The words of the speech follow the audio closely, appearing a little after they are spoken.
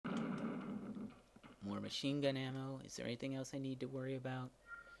machine gun ammo. Is there anything else I need to worry about?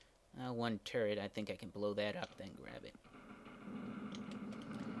 One turret. I think I can blow that up, then grab it.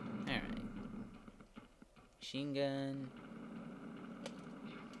 Alright. Machine gun.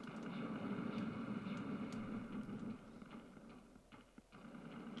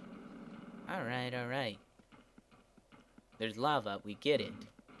 Alright, alright. There's lava. We get it.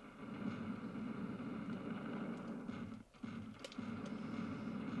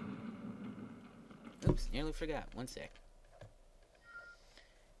 Oops, nearly forgot. One sec.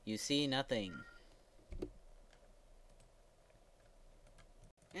 You see nothing.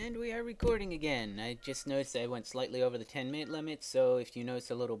 And we are recording again. I just noticed I went slightly over the 10-minute limit, so if you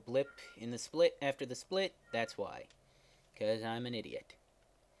notice a little blip in the split after the split, that's why. Because I'm an idiot.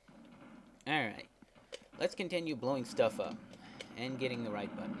 Alright. Let's continue blowing stuff up. And getting the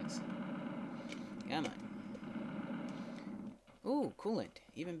right buttons. Come on. Ooh, coolant.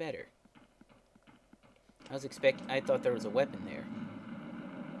 Even better. I thought there was a weapon there.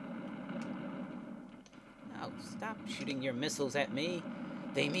 Oh, stop shooting your missiles at me.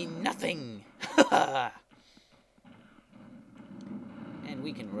 They mean nothing! And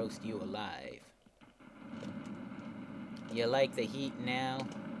we can roast you alive. You like the heat now?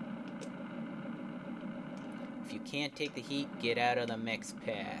 If you can't take the heat, get out of the mech's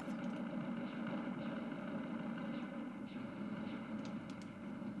path.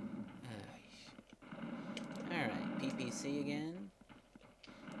 Alright, PPC again.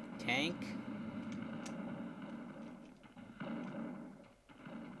 Tank.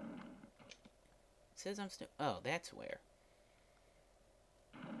 Says I'm still... Oh, that's where.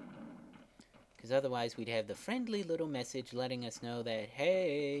 Because otherwise we'd have the friendly little message letting us know that,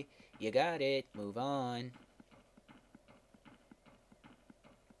 hey, you got it, move on.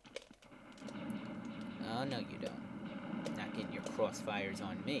 Oh, no you don't. Not getting your crossfires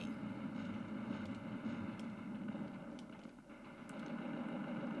on me.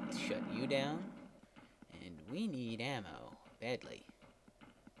 Shut you down. And we need ammo, badly.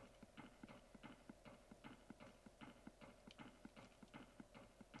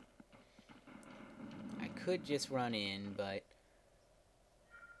 Could just run in, but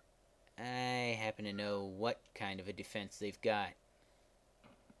I happen to know what kind of a defense they've got.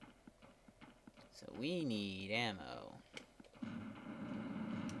 So we need ammo.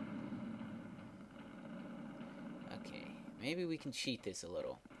 Okay, maybe we can cheat this a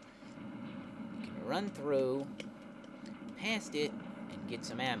little. We can run through, past it, and get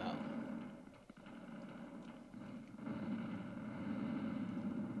some ammo.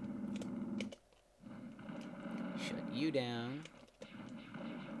 You down.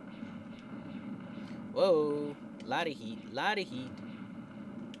 Whoa, lot of heat, lot of heat.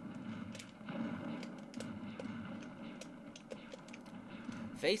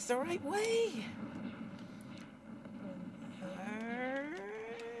 Face the right way.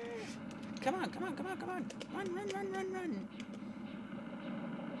 Come on, come on, come on, come on. Run, run, run, run, run.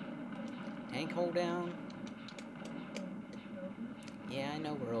 Tank hold down. Yeah, I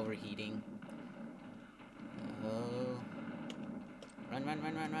know we're overheating. Oh. Run, run,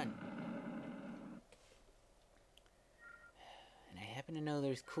 run, run, run. And I happen to know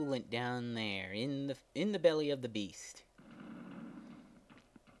there's coolant down there in the belly of the beast.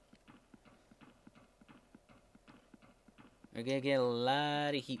 We're gonna get a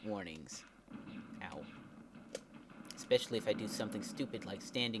lot of heat warnings. Ow. Especially if I do something stupid like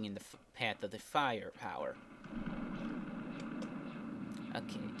standing in the path of the firepower.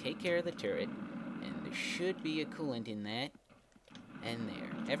 Okay, take care of the turret. And there should be a coolant in that. And there.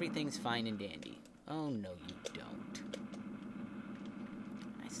 Everything's fine and dandy. Oh, no, you don't.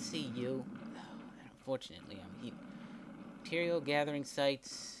 I see you. Oh, unfortunately, I'm heat. Material gathering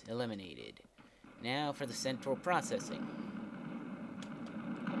sites eliminated. Now for the central processing.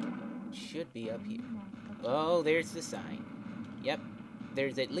 Should be up here. Oh, there's the sign. Yep.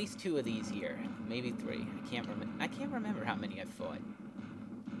 There's at least 2 of these here. Maybe 3. I can't remember how many I've fought.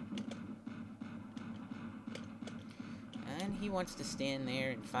 And he wants to stand there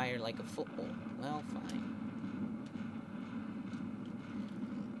and fire like a football. Well, fine.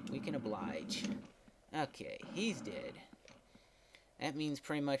 We can oblige. Okay, he's dead. That means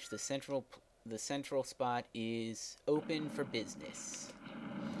pretty much the central spot is open for business.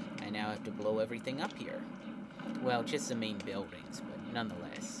 I now have to blow everything up here. Well, just the main buildings, but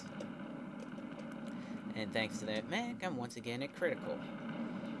nonetheless. And thanks to that mech, I'm once again at critical.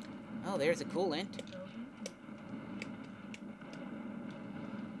 Oh, there's a coolant.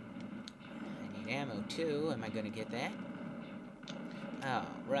 Ammo too. Am I gonna get that? Oh,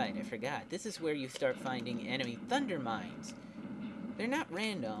 right, I forgot. This is where you start finding enemy thunder mines. They're not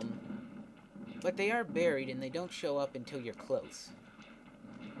random. But they are buried and they don't show up until you're close.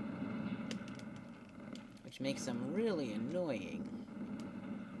 Which makes them really annoying.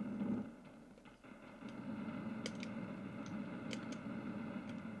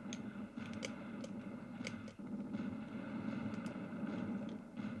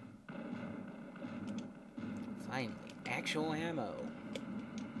 Finally, actual ammo.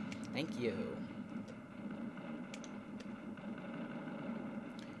 Thank you.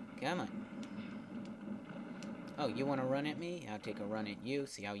 Come on. Oh, you want to run at me? I'll take a run at you,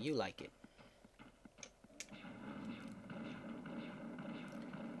 see how you like it.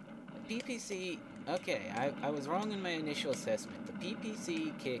 The PPC... Okay, I was wrong in my initial assessment. The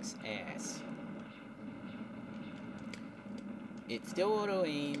PPC kicks ass. It still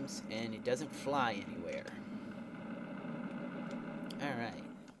auto-aims, and it doesn't fly anywhere. Alright.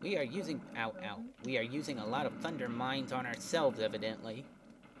 We are using... Ow, ow. We are using a lot of thunder mines on ourselves, evidently.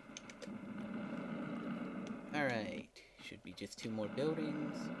 Alright. Should be just 2 more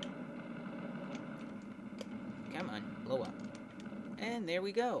buildings. Come on, blow up. And there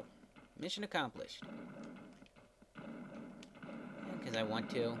we go. Mission accomplished. Because I want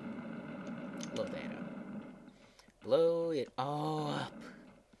to. Blow that up. Blow it all up.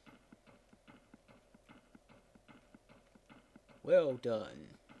 Well done.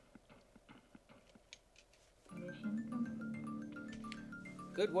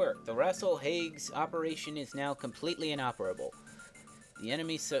 Good work. The Russell Hague's operation is now completely inoperable. The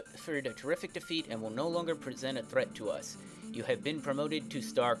enemy suffered a terrific defeat and will no longer present a threat to us. You have been promoted to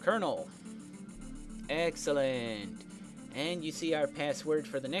Star Colonel. Excellent. And you see our password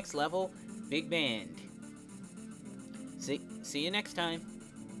for the next level, Big Band. See you next time.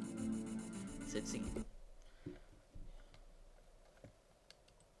 See you.